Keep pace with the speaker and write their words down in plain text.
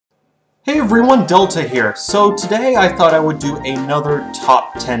Hey everyone, Delta here. So today I thought I would do another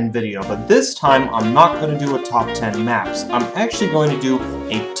top 10 video, but this time I'm not going to do a top 10 maps. I'm actually going to do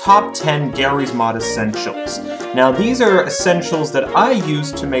a top 10 Garry's Mod essentials. Now these are essentials that I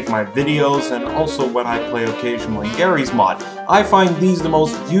use to make my videos and also when I play occasionally Garry's Mod. I find these the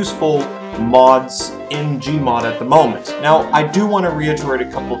most useful mods in Gmod at the moment. Now I do want to reiterate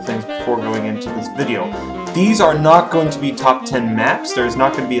a couple of things before going into this video. These are not going to be top 10 maps. There's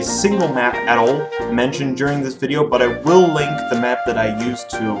not going to be a single map at all mentioned during this video, but I will link the map that I used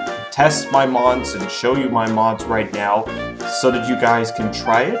to test my mods and show you my mods right now so that you guys can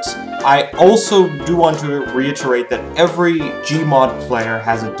try it. I also do want to reiterate that every Gmod player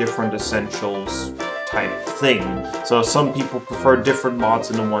has a different essentials type thing. So some people prefer different mods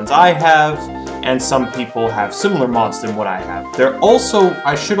than the ones I have, and some people have similar mods than what I have.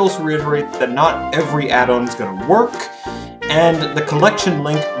 I should also reiterate that not every add-on is going to work, and the collection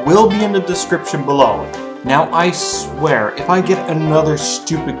link will be in the description below. Now I swear, if I get another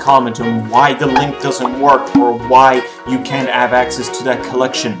stupid comment on why the link doesn't work or why you can't have access to that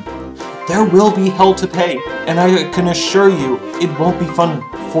collection, there will be hell to pay, and I can assure you, it won't be fun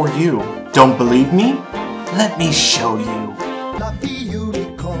for you. Don't believe me? Let me show you. Fluffy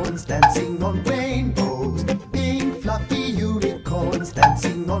unicorns dancing on rainbows. Big fluffy unicorns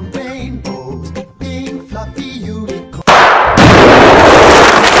dancing on rainbows. Big fluffy unicorns.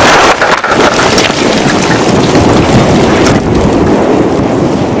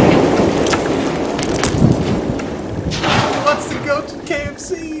 Who wants to go to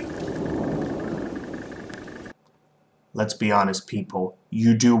KFC? Let's be honest, people.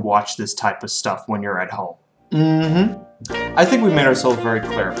 You do watch this type of stuff when you're at home. I think we made ourselves very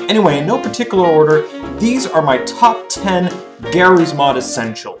clear. Anyway, in no particular order, these are my top 10 Garry's Mod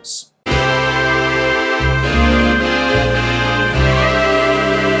essentials. I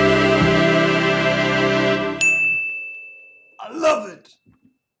love it!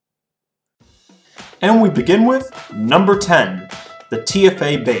 And we begin with number 10. The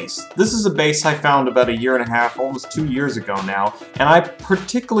TFA base. This is a base I found about a year and a half, almost 2 years ago now, and I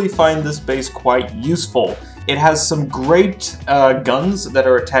particularly find this base quite useful. It has some great guns that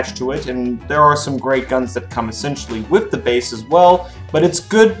are attached to it, and there are some great guns that come essentially with the base as well, but it's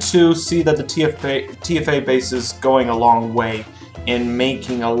good to see that the TFA base is going a long way in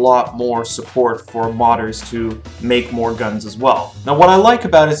making a lot more support for modders to make more guns as well. Now what I like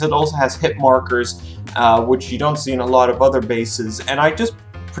about it is it also has hit markers, which you don't see in a lot of other bases, and I just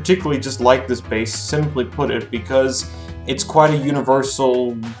particularly just like this base, simply put it, because it's quite a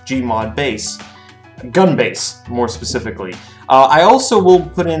universal Gmod base. Gun base, more specifically. I also will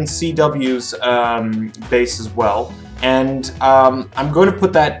put in CW's base as well, and I'm going to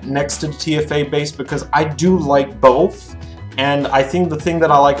put that next to the TFA base because I do like both. And I think the thing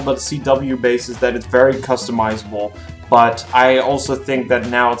that I like about the CW base is that it's very customizable, but I also think that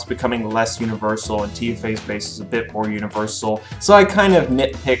now it's becoming less universal and TFA's base is a bit more universal, so I kind of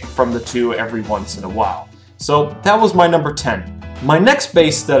nitpick from the two every once in a while. So that was my number 10. My next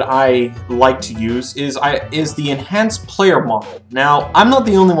base that I like to use is the Enhanced Player Model. Now, I'm not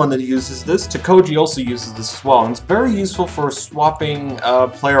the only one that uses this. Takoji also uses this as well, and it's very useful for swapping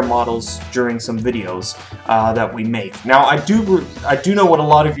player models during some videos that we make. Now, I do know what a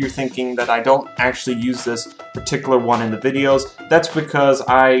lot of you are thinking, that I don't actually use this particular one in the videos. That's because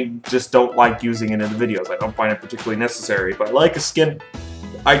I just don't like using it in the videos. I don't find it particularly necessary. If I like a skin,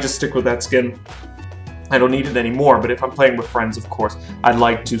 I just stick with that skin. I don't need it anymore, but if I'm playing with friends, of course, I'd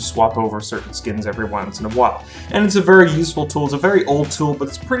like to swap over certain skins every once in a while. And it's a very useful tool. It's a very old tool, but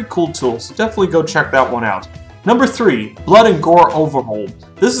it's a pretty cool tool, so definitely go check that one out. Number 3, Blood and Gore Overhaul.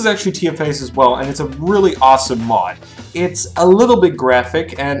 This is actually TFA's as well, and it's a really awesome mod. It's a little bit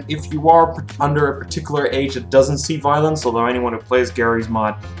graphic, and if you are under a particular age that doesn't see violence, although anyone who plays Garry's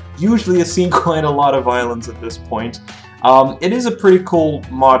Mod usually has seen quite a lot of violence at this point, it is a pretty cool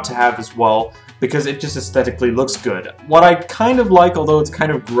mod to have as well, because it just aesthetically looks good. What I kind of like, although it's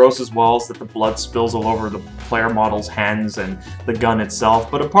kind of gross as well, is that the blood spills all over the player model's hands and the gun itself,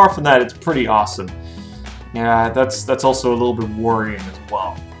 but apart from that, it's pretty awesome. Yeah, that's also a little bit worrying as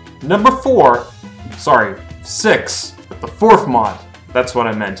well. Number 6, the fourth mod, that's what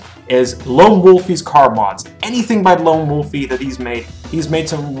I meant, is Lone Wolfie's car mods. Anything by Lone Wolfie that he's made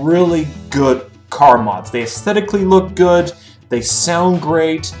some really good car mods. They aesthetically look good, they sound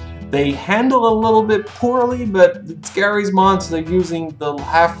great, they handle a little bit poorly, but it's Garry's Mod, so they're using the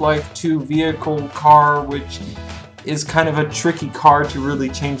Half-Life 2 vehicle car, which is kind of a tricky card to really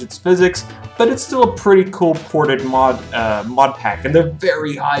change its physics, but it's still a pretty cool ported mod pack, and they're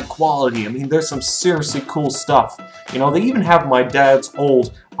very high quality. I mean, there's some seriously cool stuff. You know, they even have my dad's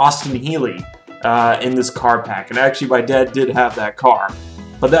old Austin Healey in this card pack, and actually my dad did have that car,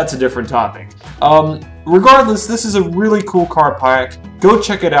 but that's a different topic. Regardless, this is a really cool card pack. Go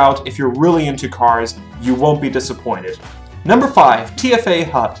check it out if you're really into cars. You won't be disappointed. Number 5, TFA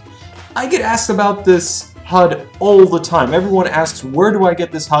HUD. I get asked about this HUD all the time. Everyone asks, where do I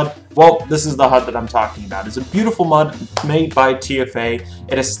get this HUD? Well, this is the HUD that I'm talking about. It's a beautiful mod made by TFA.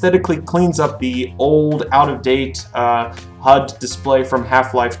 It aesthetically cleans up the old, out-of-date HUD display from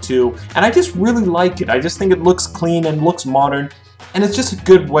Half-Life 2, and I just really like it. I just think it looks clean and looks modern, and it's just a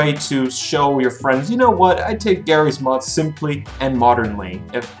good way to show your friends, you know what, I take Garry's mod simply and modernly.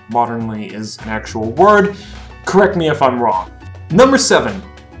 If modernly is an actual word, correct me if I'm wrong. Number 7.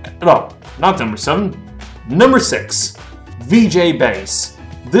 No, not number 7. Number 6, VJ base.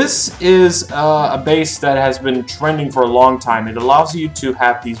 This is a base that has been trending for a long time. It allows you to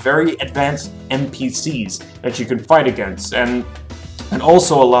have these very advanced NPCs that you can fight against, and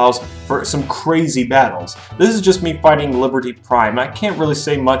also allows for some crazy battles. This is just me fighting Liberty Prime. I can't really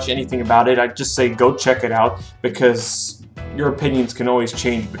say anything about it. I just say go check it out, because your opinions can always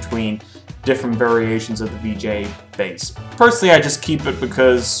change between different variations of the VJ base. Personally, I just keep it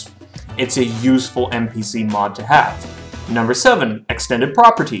because it's a useful NPC mod to have. Number 7, extended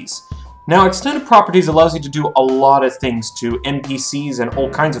properties. Now, extended properties allows you to do a lot of things to NPCs and all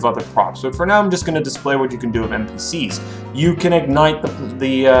kinds of other props, but for now I'm just going to display what you can do with NPCs. You can ignite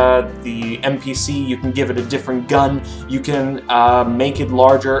the NPC, you can give it a different gun, you can make it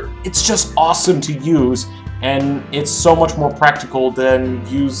larger. It's just awesome to use, and it's so much more practical than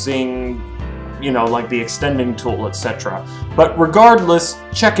using, you know, like the extending tool, etc. But regardless,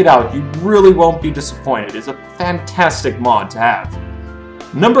 check it out. You really won't be disappointed. It's a fantastic mod to have.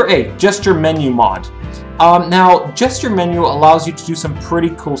 Number 8, gesture menu mod. Now, gesture menu allows you to do some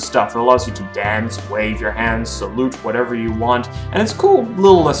pretty cool stuff. It allows you to dance, wave your hands, salute, whatever you want, and it's a cool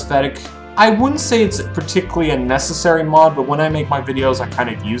little aesthetic. I wouldn't say it's particularly a necessary mod, but when I make my videos, I kind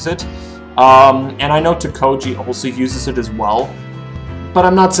of use it. And I know Takoji also uses it as well. But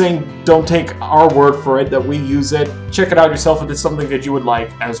I'm not saying don't take our word for it that we use it. Check it out yourself if it's something that you would like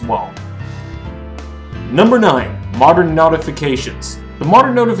as well. Number 9, modern notifications. The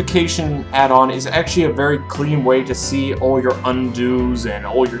modern notification add-on is actually a very clean way to see all your undos and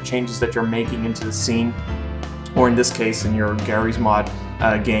all your changes that you're making into the scene, or in this case in your Garry's mod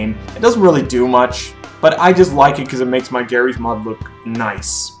game. It doesn't really do much, but I just like it because it makes my Garry's mod look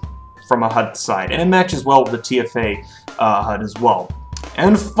nice from a HUD side, and it matches well with the TFA HUD as well.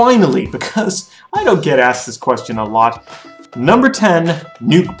 And finally, because I don't get asked this question a lot, number 10,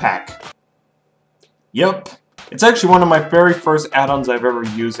 Nuke Pack. Yep, it's actually one of my very first add-ons I've ever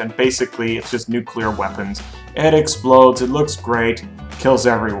used, and basically it's just nuclear weapons. It explodes, it looks great, kills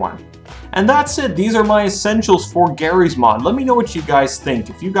everyone. And that's it. These are my essentials for Garry's mod. Let me know what you guys think.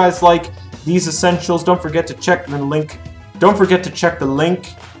 If you guys like these essentials, don't forget to check the link. Don't forget to check the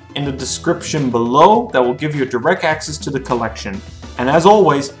link in the description below. That will give you direct access to the collection. And as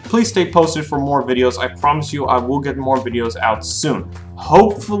always, please stay posted for more videos. I promise you I will get more videos out soon.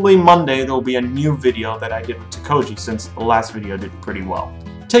 Hopefully Monday there will be a new video that I did with Takoji, since the last video did pretty well.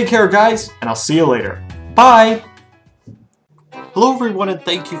 Take care guys, and I'll see you later. Bye! Hello everyone, and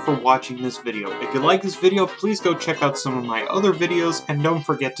thank you for watching this video. If you like this video, please go check out some of my other videos, and don't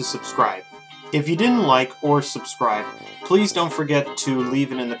forget to subscribe. If you didn't like or subscribe, please don't forget to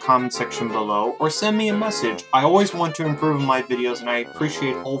leave it in the comment section below or send me a message. I always want to improve my videos and I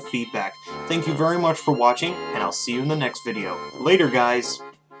appreciate all feedback. Thank you very much for watching, and I'll see you in the next video. Later guys!